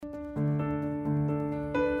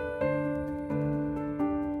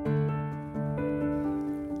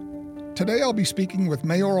Today I'll be speaking with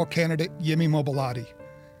mayoral candidate Yemi Mobolade.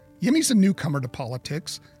 Yemi's a newcomer to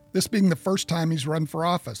politics, this being the first time he's run for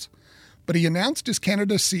office. But he announced his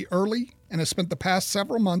candidacy early and has spent the past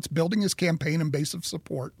several months building his campaign and base of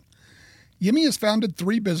support. Yemi has founded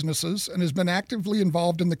 3 businesses and has been actively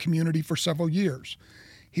involved in the community for several years.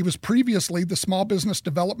 He was previously the Small Business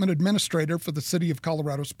Development Administrator for the City of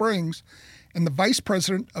Colorado Springs and the Vice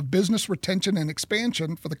President of Business Retention and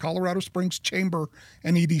Expansion for the Colorado Springs Chamber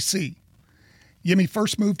and EDC. Yemi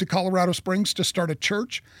first moved to Colorado Springs to start a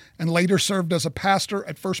church and later served as a pastor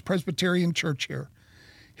at First Presbyterian Church here.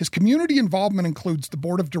 His community involvement includes the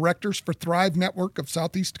Board of Directors for Thrive Network of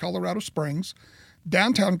Southeast Colorado Springs,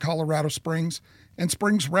 Downtown Colorado Springs, and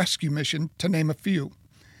Springs Rescue Mission, to name a few.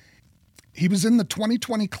 He was in the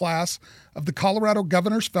 2020 class of the Colorado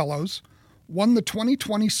Governor's Fellows, won the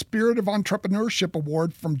 2020 Spirit of Entrepreneurship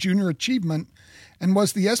Award from Junior Achievement, and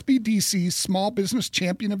was the SBDC's Small Business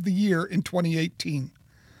Champion of the Year in 2018.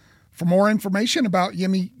 For more information about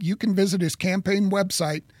Yemi, you can visit his campaign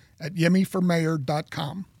website at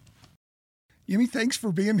yemiformayor.com. Yemi, thanks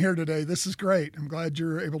for being here today. This is great. I'm glad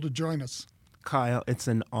you're able to join us. Kyle, it's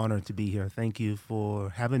an honor to be here. Thank you for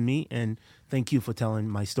having me, and thank you for telling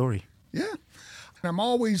my story. Yeah. I'm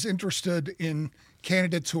always interested in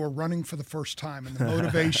candidates who are running for the first time and the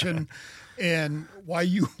motivation and why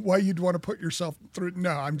you'd want to put yourself through.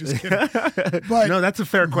 No, I'm just kidding. But, no, that's a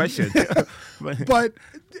fair question. But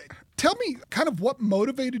tell me kind of what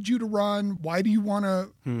motivated you to run. Why do you want to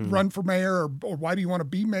run for mayor or why do you want to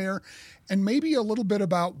be mayor? And maybe a little bit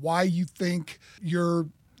about why you think you're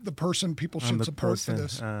the person people should support for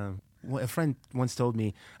this. Well, a friend once told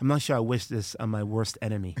me, I'm not sure I wish this on my worst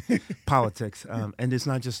enemy, politics. And it's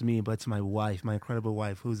not just me, but it's my wife, my incredible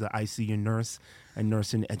wife, who's an ICU nurse and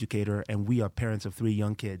nursing educator. And we are parents of 3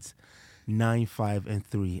 young kids, 9, 5, and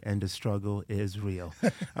 3. And the struggle is real.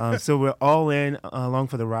 So we're all in along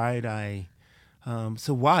for the ride.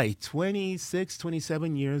 So why? 26,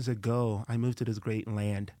 27 years ago, I moved to this great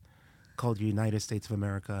land called the United States of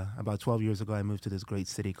America. About 12 years ago, I moved to this great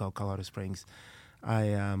city called Colorado Springs. I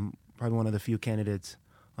am probably one of the few candidates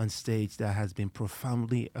on stage that has been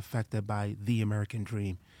profoundly affected by the American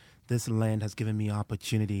dream. This land has given me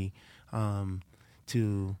opportunity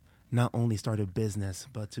to not only start a business,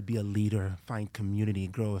 but to be a leader, find community,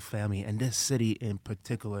 grow a family, and this city in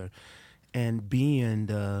particular. And being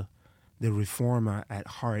the reformer at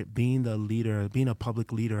heart, being the leader, being a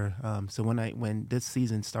public leader. So when this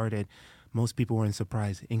season started, most people were in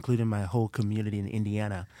surprise, including my whole community in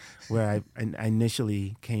Indiana, where I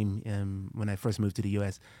initially came when I first moved to the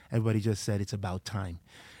U.S. Everybody just said it's about time.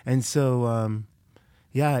 And so,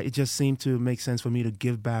 it just seemed to make sense for me to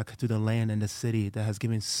give back to the land and the city that has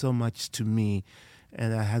given so much to me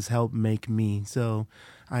and that has helped make me. So,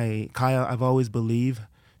 Kyle, I've always believed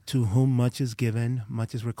to whom much is given,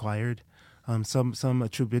 much is required. Some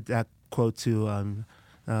attribute that quote to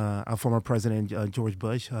our former president, George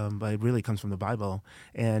Bush, but it really comes from the Bible.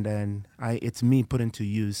 And it's me putting to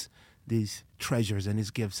use these treasures and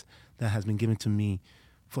these gifts that has been given to me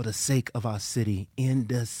for the sake of our city in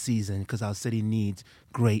this season, because our city needs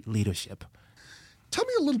great leadership. Tell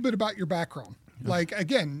me a little bit about your background. Like,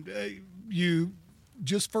 again, you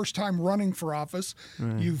just first time running for office.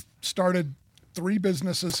 You've started 3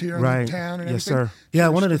 businesses here in the town and yes, everything. Sir. Yeah,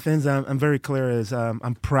 one of the things I'm very clear is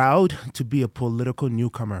I'm proud to be a political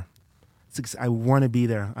newcomer. I want to be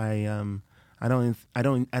there. I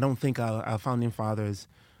don't think our founding fathers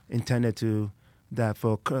intended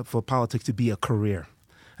for politics to be a career.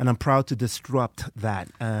 And I'm proud to disrupt that.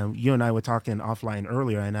 You and I were talking offline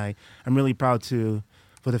earlier, and I'm really proud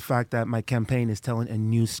for the fact that my campaign is telling a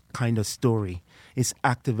new kind of story. It's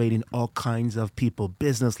activating all kinds of people,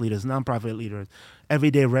 business leaders, nonprofit leaders,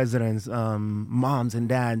 everyday residents, moms and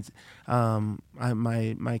dads.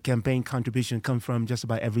 My campaign contribution comes from just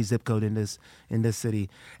about every zip code in this city.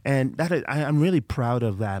 And I'm really proud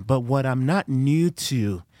of that. But what I'm not new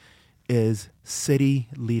to is city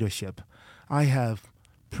leadership. I have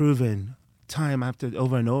proven time after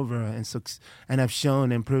over and over, and I've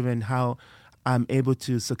shown and proven how I'm able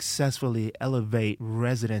to successfully elevate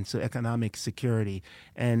residents to economic security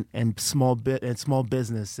and small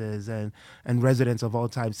businesses and residents of all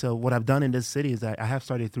types. So what I've done in this city is that I have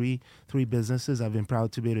started three businesses. I've been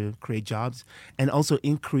proud to be able to create jobs and also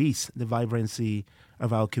increase the vibrancy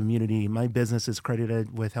of our community. My business is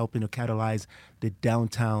credited with helping to catalyze the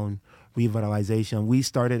downtown revitalization. We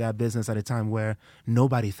started our business at a time where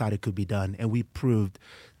nobody thought it could be done, and we proved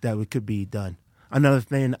that it could be done. Another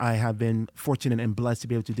thing I have been fortunate and blessed to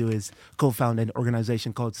be able to do is co-found an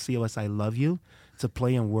organization called COS I Love You. It's a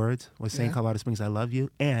play on words. We're saying Colorado Springs, I love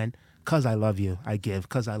you, and because I love you, I give.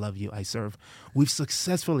 Because I love you, I serve. We've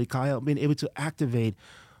successfully, Kyle, been able to activate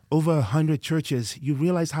over 100 churches. You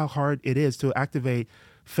realize how hard it is to activate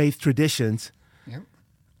faith traditions. Yep.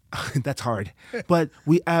 That's hard. But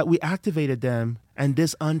we activated them, and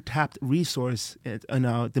this untapped resource,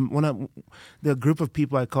 the group of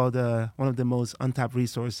people I call one of the most untapped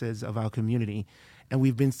resources of our community, and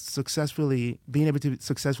we've been able to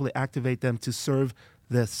successfully activate them to serve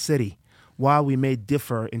the city. While we may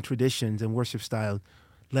differ in traditions and worship style,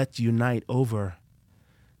 let's unite over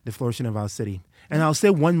the flourishing of our city. And I'll say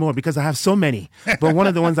one more because I have so many, but one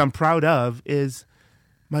of the ones I'm proud of is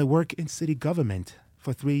my work in city government.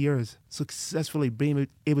 For 3 years, successfully being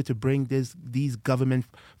able to bring these government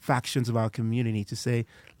factions of our community to say,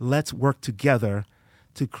 let's work together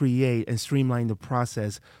to create and streamline the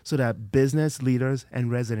process so that business leaders and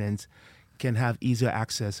residents can have easier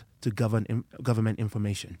access to government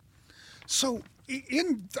information. So,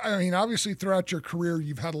 obviously throughout your career,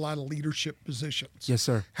 you've had a lot of leadership positions. Yes,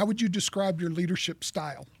 sir. How would you describe your leadership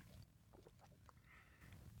style?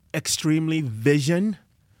 Extremely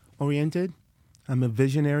vision-oriented. I'm a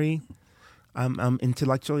visionary. I'm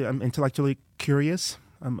intellectually curious.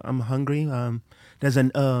 I'm hungry. There's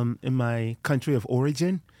in my country of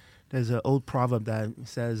origin, there's an old proverb that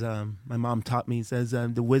says, my mom taught me, says,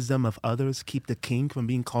 the wisdom of others keep the king from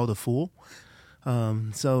being called a fool.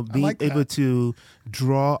 So being able to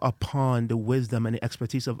draw upon the wisdom and the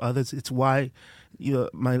expertise of others, it's why your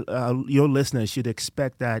listeners should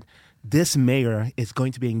expect that this mayor is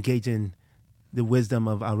going to be engaging the wisdom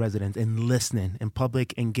of our residents and listening and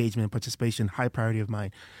public engagement and participation, high priority of mine.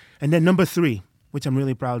 And then number 3, which I'm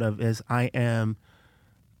really proud of, is I am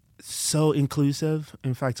so inclusive.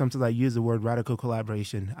 In fact, sometimes I use the word radical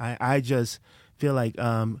collaboration. I just feel like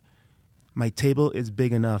my table is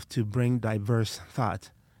big enough to bring diverse thought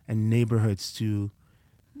and neighborhoods to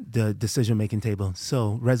the decision-making table.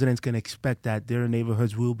 So residents can expect that their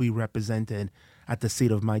neighborhoods will be represented at the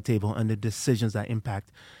seat of my table and the decisions that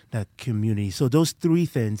impact that community. So those 3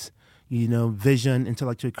 things, vision,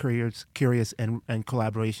 intellectually curious, and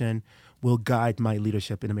collaboration will guide my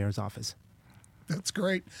leadership in the mayor's office. That's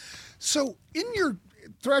great. So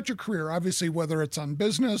throughout your career, obviously, whether it's on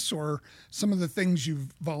business or some of the things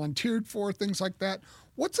you've volunteered for, things like that,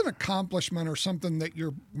 what's an accomplishment or something that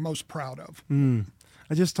you're most proud of?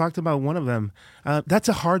 I just talked about one of them. That's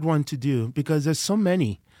a hard one to do because there's so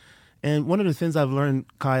many. And one of the things I've learned,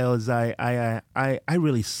 Kyle, is I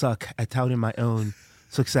really suck at touting my own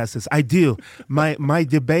successes. I do. My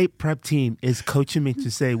debate prep team is coaching me to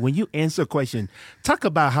say, when you answer a question, talk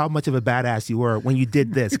about how much of a badass you were when you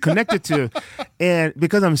did this. Connect it to, and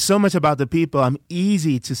because I'm so much about the people, I'm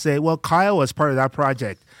easy to say, well, Kyle was part of that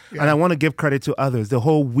project. Yeah. And I want to give credit to others, the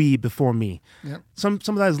whole we before me. Yep. Some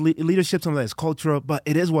of that is leadership, some of that is cultural, but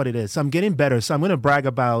it is what it is. So I'm getting better. So I'm going to brag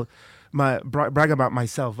about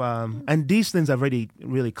myself. And these things I've already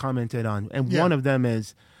really commented on. And one of them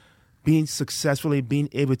is being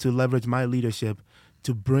able to leverage my leadership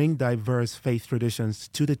to bring diverse faith traditions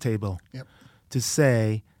to the table. Yep. To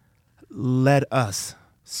say, let us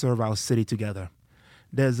serve our city together.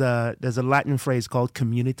 There's a Latin phrase called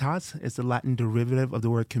communitas. It's the Latin derivative of the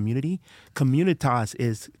word community. Communitas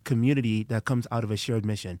is community that comes out of a shared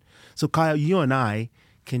mission. So Kyle, you and I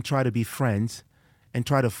can try to be friends and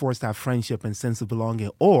try to force that friendship and sense of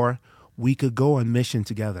belonging, or we could go on mission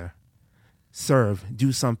together, serve,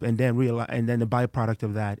 do something, and then realize, and then the byproduct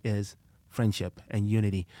of that is friendship and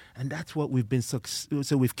unity. And that's what we've been. So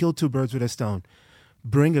we've killed 2 birds with a stone.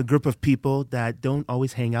 Bring a group of people that don't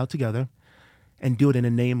always hang out together, and do it in the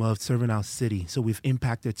name of serving our city. So we've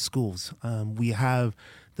impacted schools. We have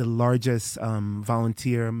the largest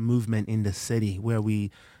volunteer movement in the city, where we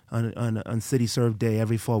on City Serve Day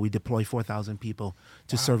every fall we deploy 4,000 people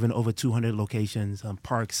to serve in over 200 locations,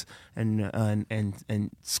 parks and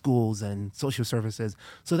schools and social services.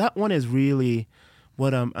 So that one is really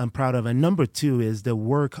what I'm proud of. And number 2 is the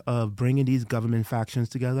work of bringing these government factions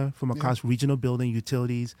together from across regional building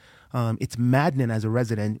utilities. It's maddening as a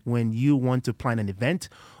resident when you want to plan an event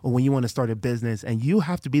or when you want to start a business, and you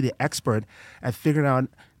have to be the expert at figuring out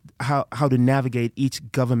how to navigate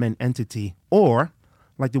each government entity. Or,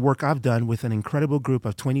 like the work I've done with an incredible group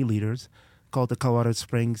of 20 leaders called the Colorado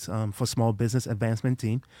Springs for Small Business Advancement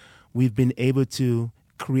Team, we've been able to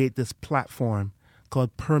create this platform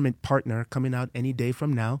called Permit Partner, coming out any day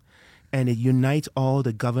from now. And it unites all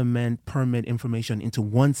the government permit information into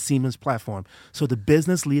one seamless platform. So the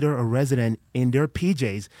business leader or resident in their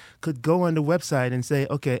PJs could go on the website and say,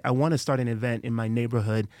 okay, I want to start an event in my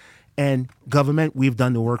neighborhood. And government, we've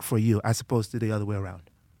done the work for you, as opposed to the other way around.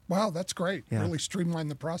 Wow, that's great. Yeah. Really streamline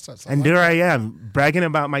the process. And there I am, bragging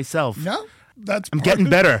about myself. No, I'm getting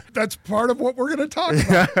better. That's part of what we're going to talk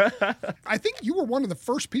about. I think you were one of the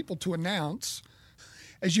first people to announce,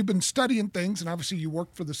 as you've been studying things, and obviously you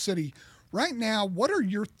work for the city, right now, what are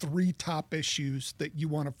your 3 top issues that you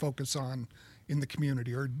want to focus on in the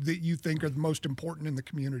community, or that you think are the most important in the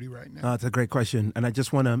community right now? That's a great question. And I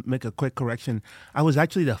just want to make a quick correction. I was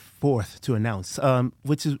actually the 4th to announce,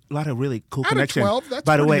 which is a lot of really cool connection. 12, that's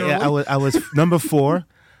By the way, early. I was number 4,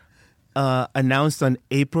 announced on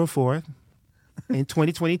April 4th in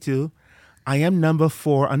 2022. I am number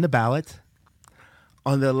 4 on the ballot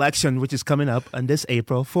on the election, which is coming up on this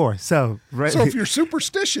April 4th. So if you're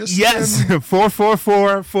superstitious, yes, then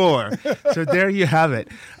 4444. So there you have it.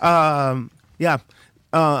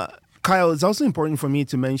 Kyle, it's also important for me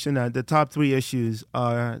to mention that the top 3 issues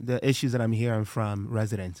are the issues that I'm hearing from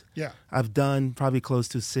residents. Yeah. I've done probably close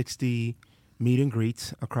to 60 meet and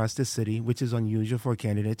greets across the city, which is unusual for a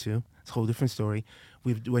candidate too. It's a whole different story.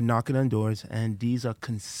 We're knocking on doors, and these are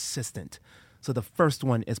consistent. So the first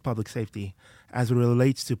one is public safety, as it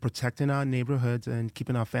relates to protecting our neighborhoods and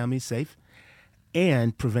keeping our families safe,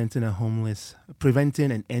 and preventing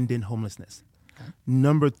and ending homelessness. Okay.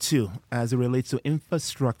 Number 2, as it relates to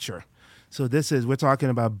infrastructure. So we're talking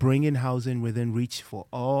about bringing housing within reach for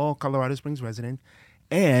all Colorado Springs residents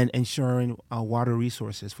and ensuring our water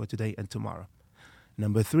resources for today and tomorrow.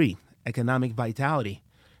 Number 3, economic vitality.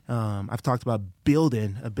 I've talked about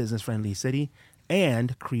building a business-friendly city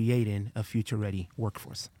and creating a future-ready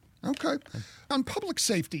workforce. Okay. On public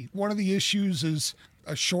safety, one of the issues is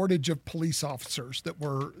a shortage of police officers that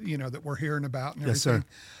we're hearing about and everything. Yes, sir.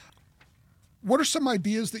 What are some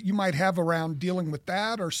ideas that you might have around dealing with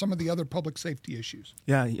that, or some of the other public safety issues?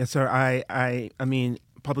 Yeah, yes, sir. I mean,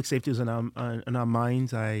 public safety is in our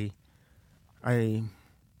minds. A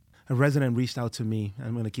resident reached out to me.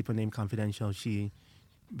 I'm going to keep her name confidential.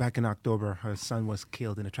 Back in October, her son was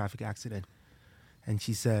killed in a traffic accident. And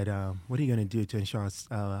she said, what are you going to do to ensure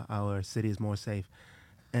our city is more safe?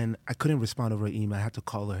 And I couldn't respond over email. I had to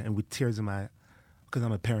call her, and with tears in my, because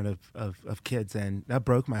I'm a parent of kids, and that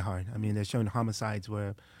broke my heart. I mean, they're showing homicides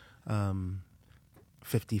where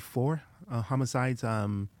 54 homicides,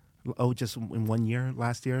 just in 1 year,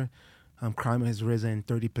 last year. Crime has risen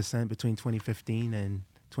 30% between 2015 and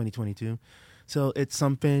 2022. So it's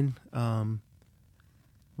something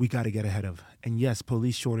we got to get ahead of. And yes,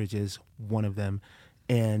 police shortage is one of them.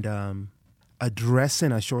 And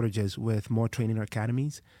addressing our shortages with more training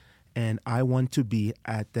academies. And I want to be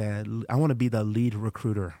the lead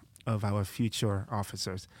recruiter of our future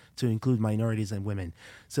officers, to include minorities and women.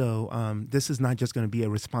 So this is not just going to be a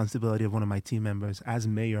responsibility of one of my team members. As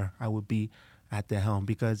mayor, I will be at the helm,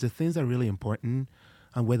 because the things that are really important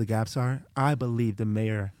on where the gaps are, I believe the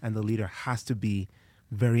mayor and the leader has to be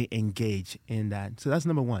very engaged in that. So that's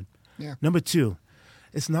number 1. Yeah. Number 2,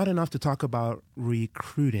 it's not enough to talk about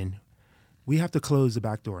recruiting. We have to close the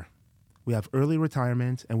back door. We have early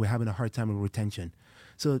retirement, and we're having a hard time with retention.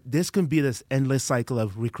 So this can be this endless cycle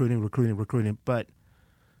of recruiting. But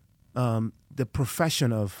the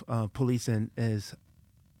profession of policing is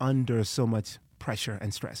under so much pressure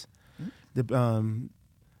and stress. Mm-hmm.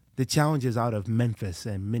 The challenges out of Memphis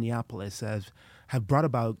and Minneapolis have brought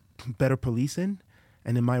about better policing.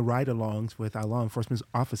 And in my ride-alongs with our law enforcement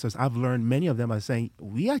officers, I've learned many of them are saying,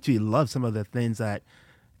 we actually love some of the things that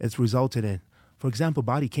it's resulted in. For example,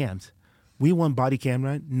 body cams. We want body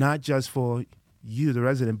camera, not just for you, the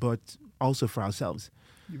resident, but also for ourselves.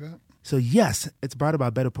 You bet. So yes, it's brought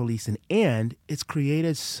about better policing, and it's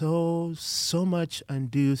created so much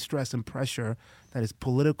undue stress and pressure that is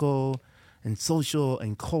political and social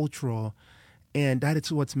and cultural, and that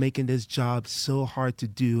is what's making this job so hard to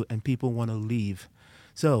do, and people want to leave.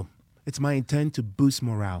 So it's my intent to boost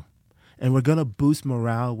morale, and we're going to boost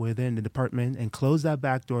morale within the department and close that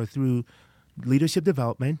back door through leadership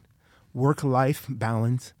development, work-life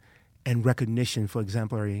balance, and recognition for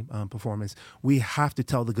exemplary performance. We have to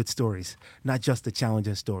tell the good stories, not just the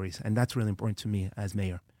challenging stories. And that's really important to me as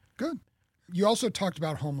mayor. Good. You also talked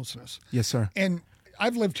about homelessness. Yes, sir. And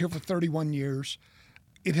I've lived here for 31 years.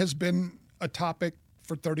 It has been a topic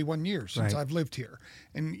for 31 years since I've lived here.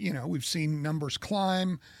 And, we've seen numbers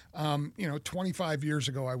climb. 25 years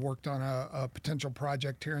ago, I worked on a potential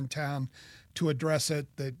project here in town to address it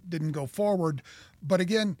that didn't go forward. But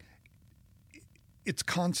again, it's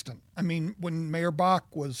constant. I mean, when Mayor Bach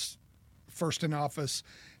was first in office,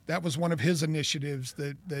 that was one of his initiatives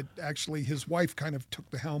that actually his wife kind of took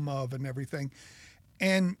the helm of and everything.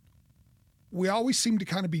 And we always seem to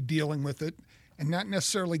kind of be dealing with it and not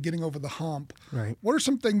necessarily getting over the hump. Right. What are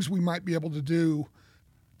some things we might be able to do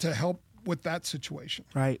to help with that situation?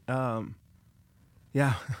 Right.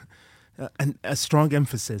 Yeah. And a strong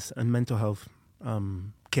emphasis on mental health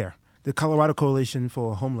care. The Colorado Coalition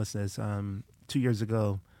for Homelessness 2 years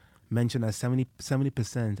ago mentioned that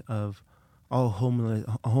 70% of all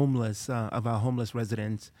homeless of our homeless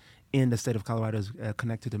residents in the state of Colorado is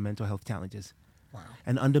connected to mental health challenges. Wow.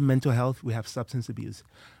 And under mental health, we have substance abuse.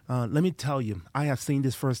 Let me tell you, I have seen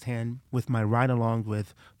this firsthand with my ride along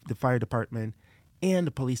with the fire department and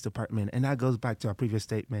the police department. And that goes back to our previous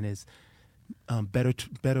statement is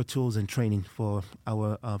better tools and training for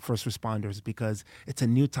our first responders, because it's a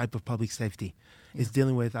new type of public safety. It's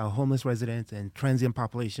dealing with our homeless residents and transient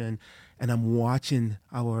population. And I'm watching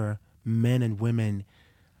our men and women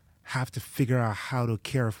have to figure out how to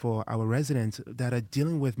care for our residents that are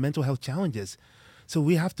dealing with mental health challenges. So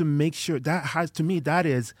we have to make sure that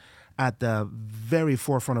is at the very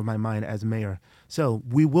forefront of my mind as mayor. So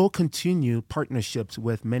we will continue partnerships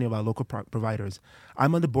with many of our local providers.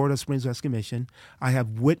 I'm on the board of Springs Rescue Mission. I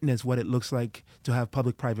have witnessed what it looks like to have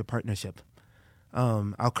public-private partnership.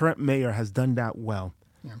 Our current mayor has done that well.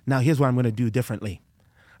 Yeah. Now, here's what I'm going to do differently.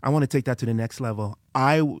 I want to take that to the next level.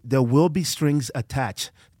 There will be strings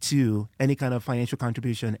attached to any kind of financial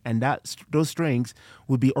contribution, and those strings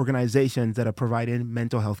would be organizations that are providing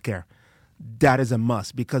mental health care. That is a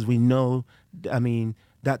must, because we know,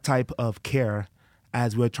 that type of care,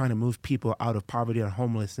 as we're trying to move people out of poverty and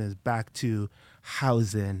homelessness back to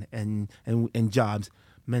housing and jobs,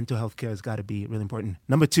 mental health care has got to be really important.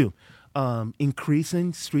 Number two,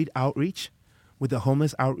 increasing street outreach with the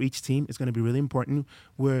homeless outreach team is going to be really important,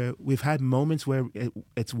 where we've had moments where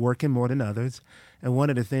it's working more than others. And one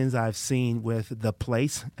of the things I've seen with The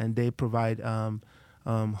Place, and they provide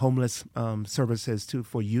homeless services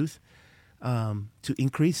for youth, to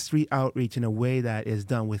increase street outreach in a way that is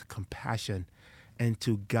done with compassion and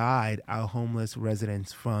to guide our homeless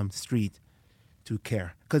residents from street to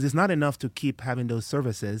care. Because it's not enough to keep having those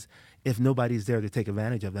services if nobody's there to take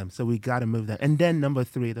advantage of them. So we got to move that. And then number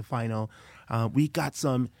three, the final, we got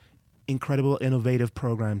some incredible innovative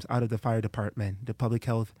programs out of the fire department, the public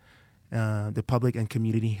and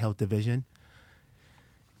community health division.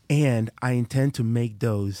 And I intend to make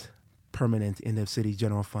those permanent in the city's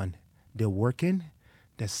general fund. They're working,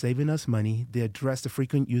 they're saving us money, they address the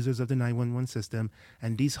frequent users of the 911 system,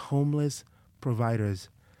 and these homeless providers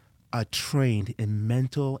are trained in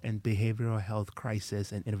mental and behavioral health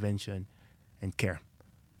crisis and intervention and care.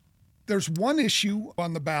 There's one issue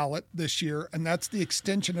on the ballot this year, and that's the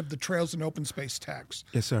extension of the trails and open space tax.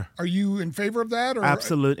 Yes, sir. Are you in favor of that? Or?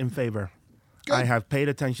 Absolute in favor. Good. I have paid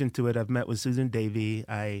attention to it. I've met with Susan Davey.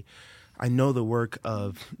 I know the work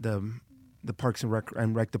of the Parks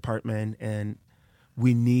and Rec Department, and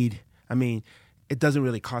we need, it doesn't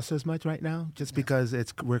really cost us much right now, just because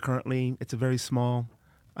it's a very small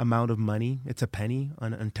amount of money. It's a penny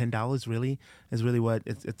on $10 really is really what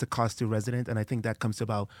it's a cost to resident. And I think that comes to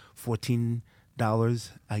about $14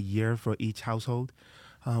 a year for each household.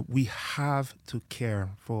 We have to care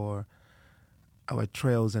for our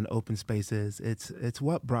trails and open spaces. It's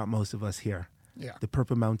what brought most of us here. Yeah. The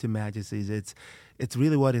Purple Mountain Majesties. It's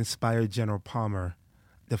really what inspired General Palmer,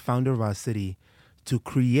 the founder of our city, to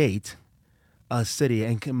create a city.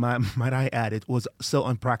 And might I add, it was so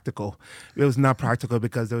unpractical. It was not practical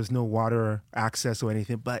because there was no water access or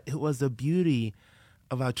anything, but it was the beauty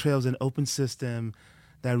of our trails and open system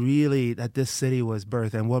that this city was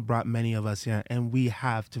birthed and what brought many of us here. And we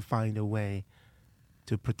have to find a way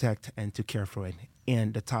to protect and to care for it.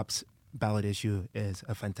 And the TOPS ballot issue is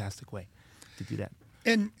a fantastic way to do that.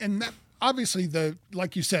 And that, obviously,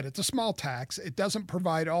 like you said, it's a small tax. It doesn't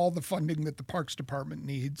provide all the funding that the Parks Department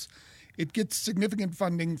needs. It gets significant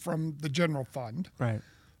funding from the general fund. Right.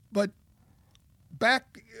 But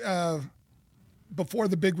back before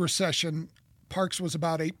the big recession, Parks was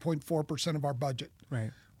about 8.4% of our budget.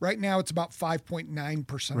 Right. Right now, it's about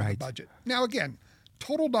 5.9% of the budget. Now, again,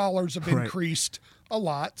 total dollars have Right. increased a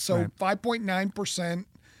lot. So 5.9%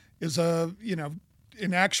 is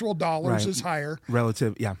in actual dollars is higher.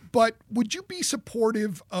 Relative, yeah. But would you be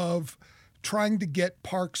supportive of trying to get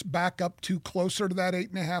parks back up to closer to that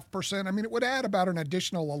 8.5%? It would add about an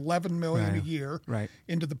additional $11 million a year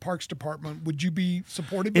into the Parks Department. Would you be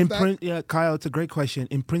supportive of that? Kyle, it's a great question.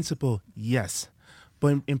 In principle, yes.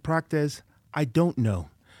 But in practice, I don't know.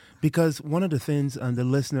 Because one of the things our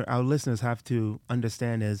listeners have to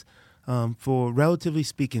understand is, relatively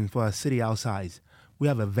speaking, for a city our size, we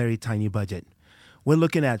have a very tiny budget. We're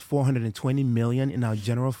looking at $420 million in our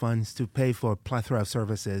general funds to pay for a plethora of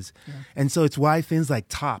services. Yeah. And so it's why things like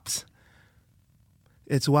TOPS,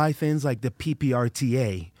 it's why things like the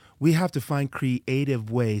PPRTA, we have to find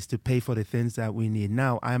creative ways to pay for the things that we need.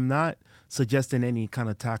 Now, I'm not suggesting any kind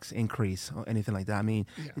of tax increase or anything like that. I mean,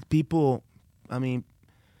 Yeah. people,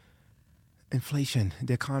 inflation,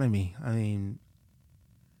 the economy. I mean,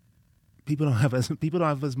 people don't have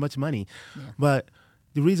as much money. Yeah. But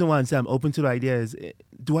the reason why I'm open to the idea is,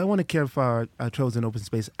 do I want to care for our trails and open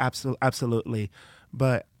space? Absolutely.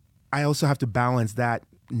 But I also have to balance that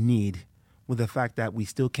need with the fact that we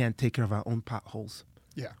still can't take care of our own potholes.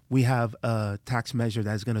 Yeah. We have a tax measure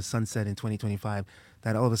that's going to sunset in 2025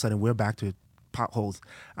 that all of a sudden we're back to potholes.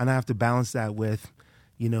 And I have to balance that with,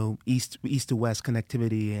 east to west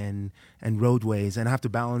connectivity and roadways. And I have to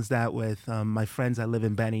balance that with my friends that live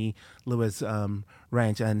in Benny Lewis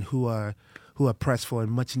Ranch and who are pressed for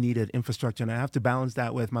much needed infrastructure. And I have to balance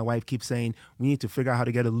that with, my wife keeps saying, we need to figure out how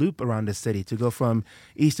to get a loop around the city to go from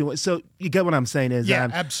east to west. So you get what I'm saying is, Yeah,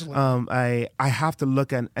 absolutely. I have to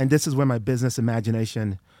look at, and this is where my business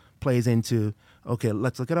imagination plays into, okay,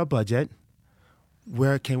 let's look at our budget.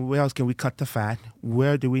 Where else can we cut the fat?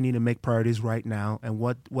 Where do we need to make priorities right now? And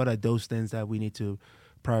what are those things that we need to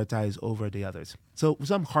prioritize over the others? So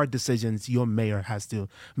some hard decisions your mayor has to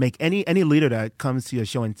make. Any leader that comes to your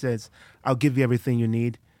show and says, I'll give you everything you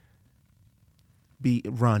need,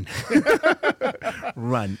 run.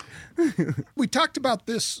 Run. We talked about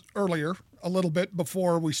this earlier a little bit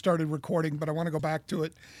before we started recording, but I want to go back to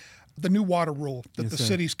it. The new water rule that Yes, the sir.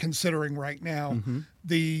 city's considering right now,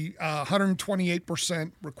 the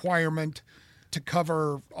 128% requirement to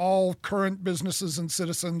cover all current businesses and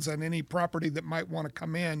citizens and any property that might want to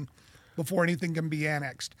come in before anything can be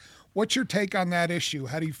annexed. What's your take on that issue?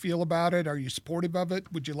 How do you feel about it? Are you supportive of it?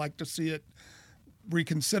 Would you like to see it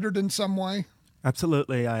reconsidered in some way?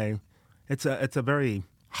 Absolutely. It's a very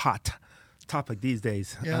hot topic these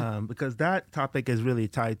days, Yeah. because that topic is really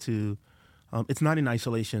tied to, it's not in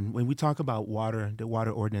isolation. When we talk about water, the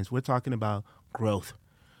water ordinance, we're talking about growth.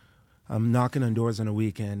 I'm knocking on doors on a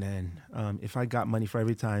weekend, and if I got money for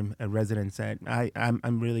every time a resident said,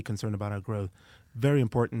 I'm really concerned about our growth. Very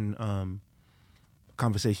important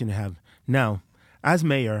conversation to have. Now, as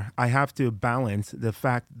mayor, I have to balance the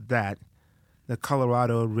fact that the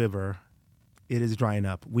Colorado River, it is drying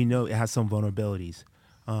up. We know it has some vulnerabilities.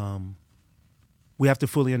 We have to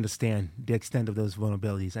fully understand the extent of those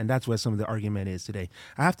vulnerabilities, and that's where some of the argument is today.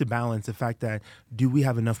 I have to balance the fact that, do we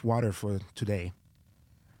have enough water for today?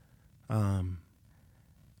 And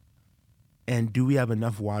do we have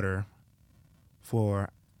enough water for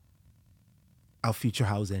our future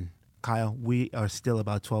housing? Kyle, we are still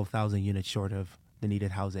about 12,000 units short of the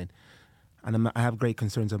needed housing. And I have great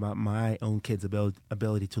concerns about my own kids'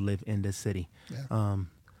 ability to live in this city. Yeah.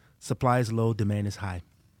 Supply is low, demand is high.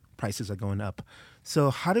 Prices are going up.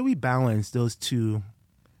 So how do we balance those two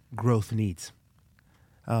growth needs?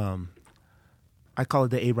 I call it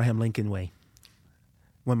the Abraham Lincoln way.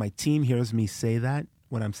 When my team hears me say that,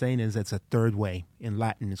 what I'm saying is it's a third way. In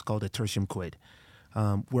Latin, it's called a tertium quid.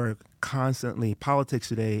 We're constantly, politics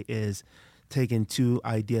today is taking two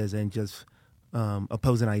ideas and just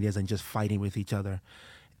opposing ideas and just fighting with each other.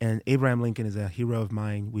 And Abraham Lincoln is a hero of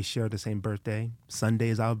mine. We share the same birthday. Sunday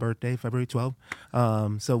is our birthday, February 12th.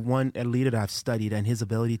 So a leader that I've studied, and his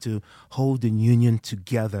ability to hold the Union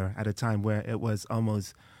together at a time where it was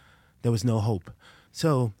almost, there was no hope.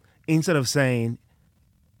 So instead of saying,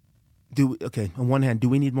 on one hand, do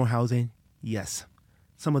we need more housing? Yes.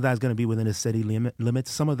 Some of that is going to be within the city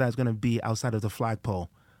limits. Some of that is going to be outside of the flagpole.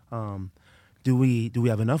 Do we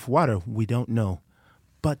have enough water? We don't know.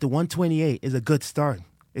 But the 128 is a good start.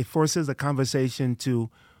 It forces a conversation to,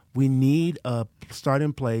 we need a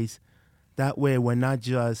starting place. That way we're not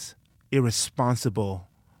just irresponsible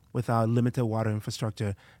with our limited water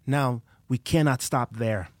infrastructure. Now, we cannot stop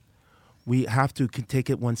there. We have to take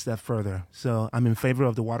it one step further. So I'm in favor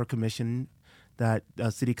of the Water Commission that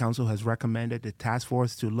City Council has recommended, the task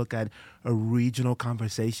force, to look at a regional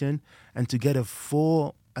conversation and to get a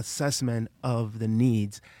full assessment of the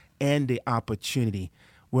needs and the opportunity,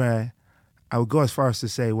 where I would go as far as to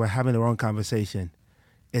say we're having the wrong conversation.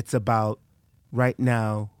 It's about right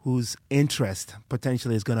now whose interest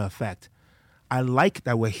potentially is going to affect. I like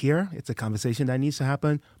that we're here. It's a conversation that needs to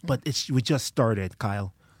happen, but we just started,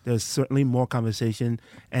 Kyle. There's certainly more conversation,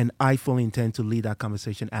 and I fully intend to lead that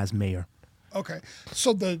conversation as mayor. Okay.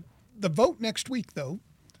 So the vote next week, though,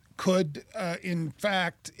 could, in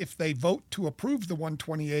fact, if they vote to approve the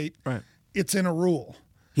 128, Right. It's in a rule.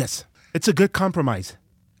 Yes. It's a good compromise.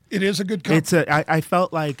 It is a good compromise. I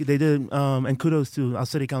felt like they did, and kudos to our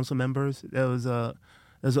city council members. There's a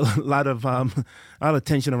lot of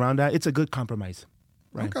tension around that. It's a good compromise.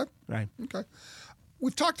 Right. Okay. Right. Okay.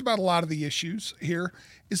 We've talked about a lot of the issues here.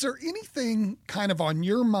 Is there anything kind of on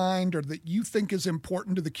your mind or that you think is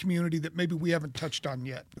important to the community that maybe we haven't touched on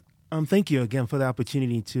yet? Thank you again for the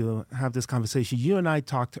opportunity to have this conversation. You and I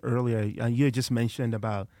talked earlier. You had just mentioned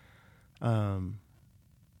about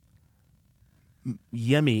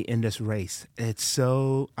Yemi in this race. It's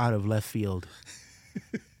so out of left field,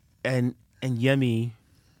 and Yemi,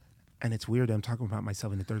 and it's weird. I'm talking about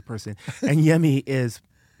myself in the third person, and Yemi is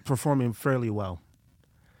performing fairly well.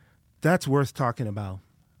 That's worth talking about.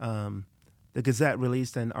 The Gazette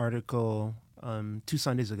released an article 2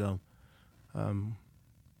 Sundays ago.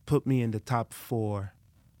 Put me in the top 4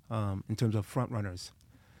 in terms of front runners.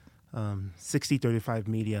 60-35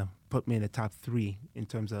 Media put me in the top 3 in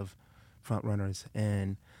terms of front runners,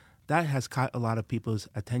 and that has caught a lot of people's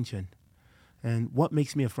attention. And what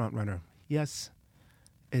makes me a front runner? Yes,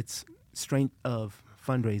 it's strength of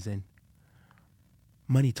fundraising.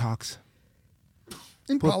 Money talks.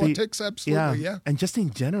 In politics, absolutely, yeah. And just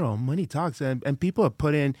in general, money talks. And people are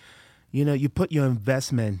putting, you put your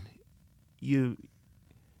investment, you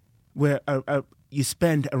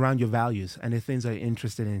spend around your values and the things that you're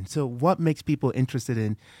interested in. So what makes people interested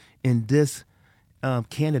in this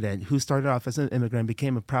candidate who started off as an immigrant,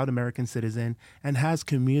 became a proud American citizen, and has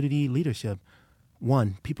community leadership?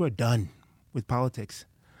 One, people are done with politics.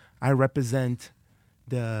 I represent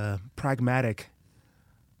the pragmatic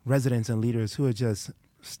residents and leaders who are just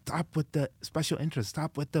stop with the special interests,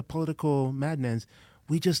 stop with the political madness.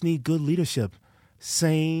 We just need good leadership,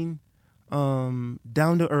 sane, down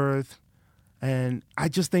to earth, and I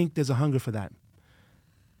just think there's a hunger for that.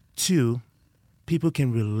 2, people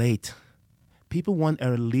can relate. People want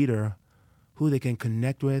a leader who they can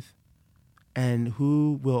connect with and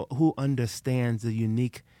who understands the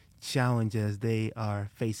unique challenges they are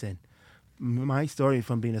facing. My story,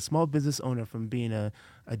 from being a small business owner, from being a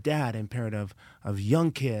dad and parent of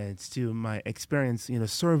young kids, to my experience,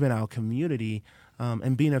 serving our community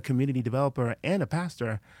and being a community developer and a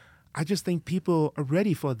pastor, I just think people are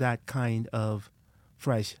ready for that kind of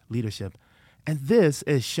fresh leadership. And this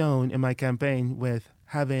is shown in my campaign with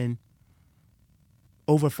having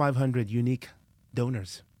over 500 unique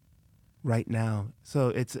donors right now.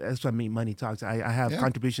 So that's what I mean, money talks. I have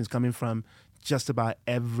contributions coming from just about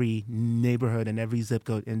every neighborhood and every zip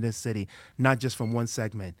code in this city, not just from one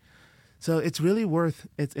segment. So it's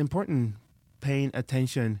important paying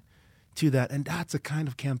attention to that. And that's the kind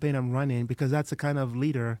of campaign I'm running, because that's the kind of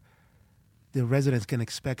leader the residents can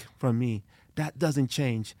expect from me. That doesn't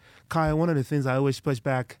change. Kyle, one of the things I always push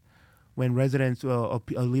back when residents or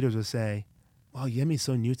leaders will say, well, Yemi's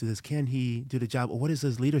so new to this, can he do the job? Or what is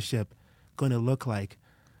his leadership going to look like?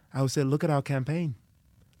 I would say, look at our campaign.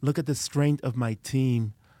 Look at the strength of my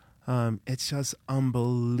team. It's just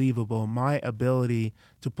unbelievable. My ability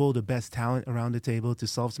to pull the best talent around the table to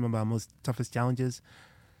solve some of our most toughest challenges.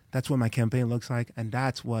 That's what my campaign looks like, and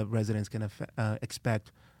that's what residents can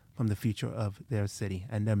expect from the future of their city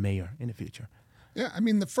and their mayor in the future. Yeah, I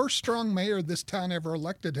mean, the first strong mayor this town ever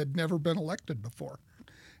elected had never been elected before.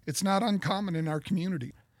 It's not uncommon in our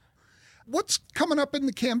community. What's coming up in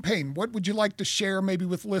the campaign? What would you like to share maybe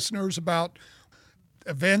with listeners about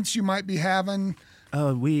events you might be having?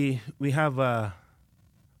 We have an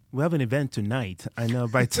event tonight. I know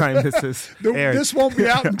by the time this is aired. This won't be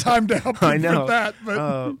out in time to help you I know. with that.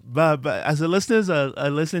 But as the listeners are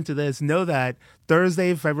listening to this, know that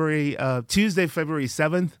Tuesday, February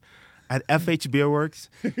 7th at FH Beer Works,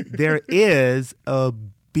 there is a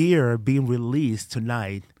beer being released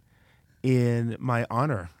tonight in my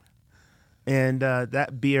honor. And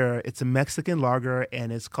that beer, it's a Mexican lager,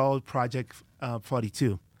 and it's called Project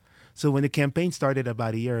 42. So when the campaign started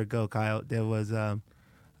about a year ago, Kyle, there was I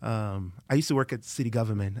used to work at city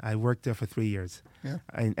government. I worked there for 3 years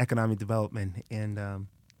in economic development. And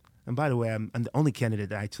by the way, I'm the only candidate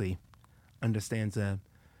that actually understands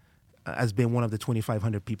has been one of the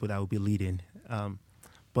 2,500 people that will be leading.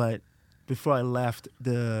 But before I left,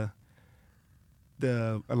 a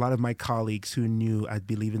lot of my colleagues who knew I'd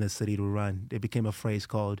be leaving the city to run, there became a phrase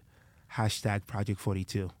called #Project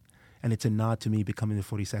 42. And it's a nod to me becoming the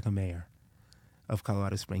 42nd mayor of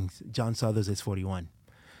Colorado Springs. John Suthers is 41.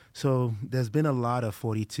 So there's been a lot of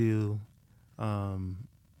 42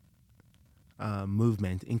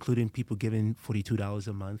 movement, including people giving $42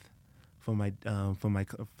 a month for my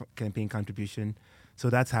campaign contribution. So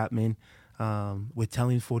that's happening. We're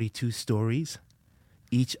telling 42 stories,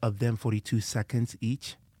 each of them 42 seconds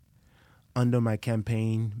each, under my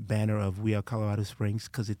campaign banner of We Are Colorado Springs,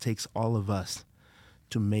 because it takes all of us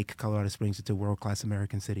to make Colorado Springs into a world-class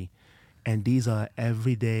American city. And these are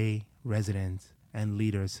everyday residents and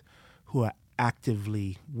leaders who are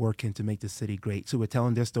actively working to make the city great. So we're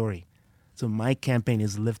telling their story. So my campaign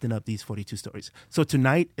is lifting up these 42 stories. So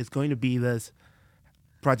tonight it's going to be this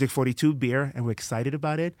Project 42 beer, and we're excited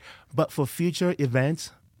about it. But for future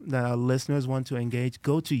events that our listeners want to engage,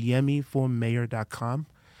 go to yemiformayor.com.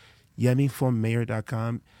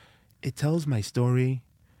 Yemiformayor.com. It tells my story.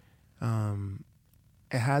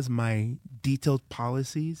 It has my detailed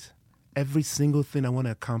policies, every single thing I want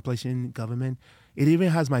to accomplish in government. It even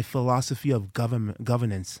has my philosophy of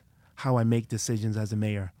governance, how I make decisions as a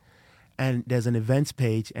mayor. And there's an events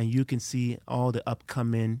page, and you can see all the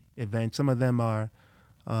upcoming events. Some of them are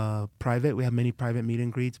private. We have many private meet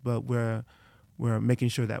and greets, but we're making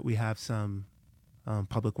sure that we have some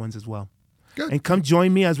public ones as well. Good. And come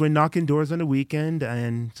join me as we're knocking doors on the weekend.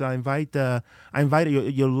 And so I invite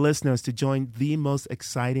your listeners to join the most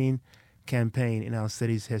exciting campaign in our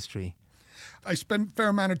city's history. I spent a fair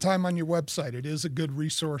amount of time on your website. It is a good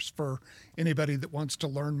resource for anybody that wants to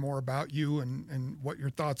learn more about you and what your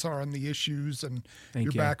thoughts are on the issues and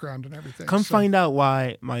your background and everything. Come find out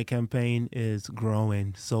why my campaign is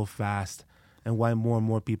growing so fast and why more and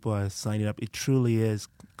more people are signing up. It truly is,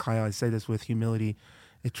 Kyle, I say this with humility,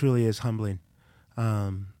 it truly is humbling.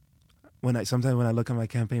 Sometimes when I look at my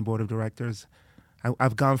campaign board of directors,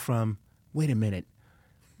 I've gone from, wait a minute,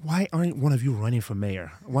 why aren't one of you running for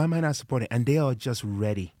mayor? Why am I not supporting? And they are just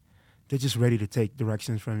ready. They're just ready to take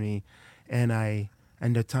directions from me. And there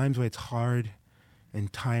are times where it's hard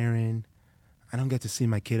and tiring. I don't get to see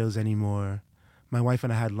my kiddos anymore. My wife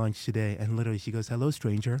and I had lunch today, and literally she goes, "Hello,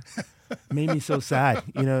 stranger." Made me so sad.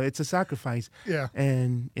 It's a sacrifice. Yeah.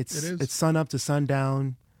 And it's sun up to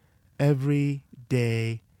sundown every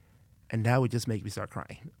day, and that would just make me start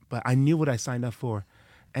crying. But I knew what I signed up for.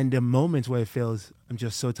 And the moments where it feels I'm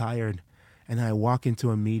just so tired, and I walk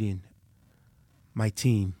into a meeting, my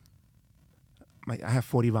team, I have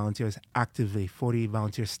 40 volunteers actively, 40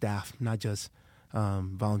 volunteer staff, not just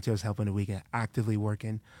volunteers helping the weekend, actively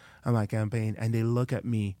working on my campaign, and they look at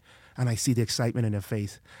me, and I see the excitement in their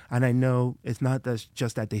face. And I know it's not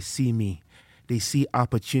just that they see me. They see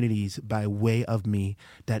opportunities by way of me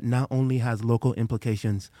that not only has local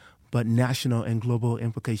implications, but national and global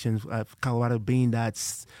implications of Colorado being that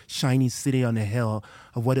shiny city on the hill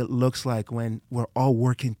of what it looks like when we're all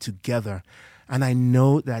working together. And I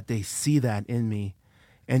know that they see that in me.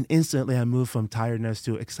 And instantly I move from tiredness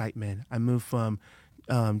to excitement. I move from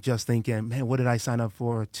just thinking, man, what did I sign up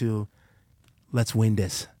for, to let's win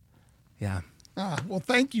this. Yeah. Well,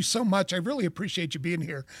 thank you so much. I really appreciate you being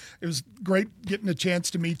here. It was great getting a chance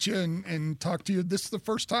to meet you and talk to you. This is the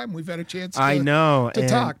first time we've had a chance to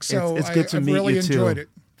talk. So it's good to meet really you too. Enjoyed it.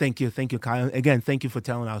 Thank you, Kyle. Again, thank you for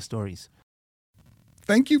telling our stories.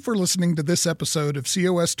 Thank you for listening to this episode of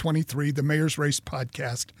COS 23, the Mayor's Race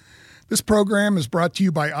podcast. This program is brought to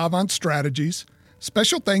you by Avant Strategies.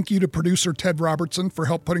 Special thank you to producer Ted Robertson for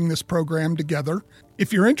help putting this program together.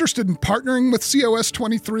 If you're interested in partnering with COS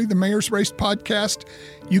 23, the Mayor's Race podcast,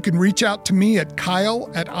 you can reach out to me at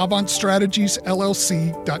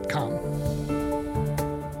kyle@avantstrategiesllc.com.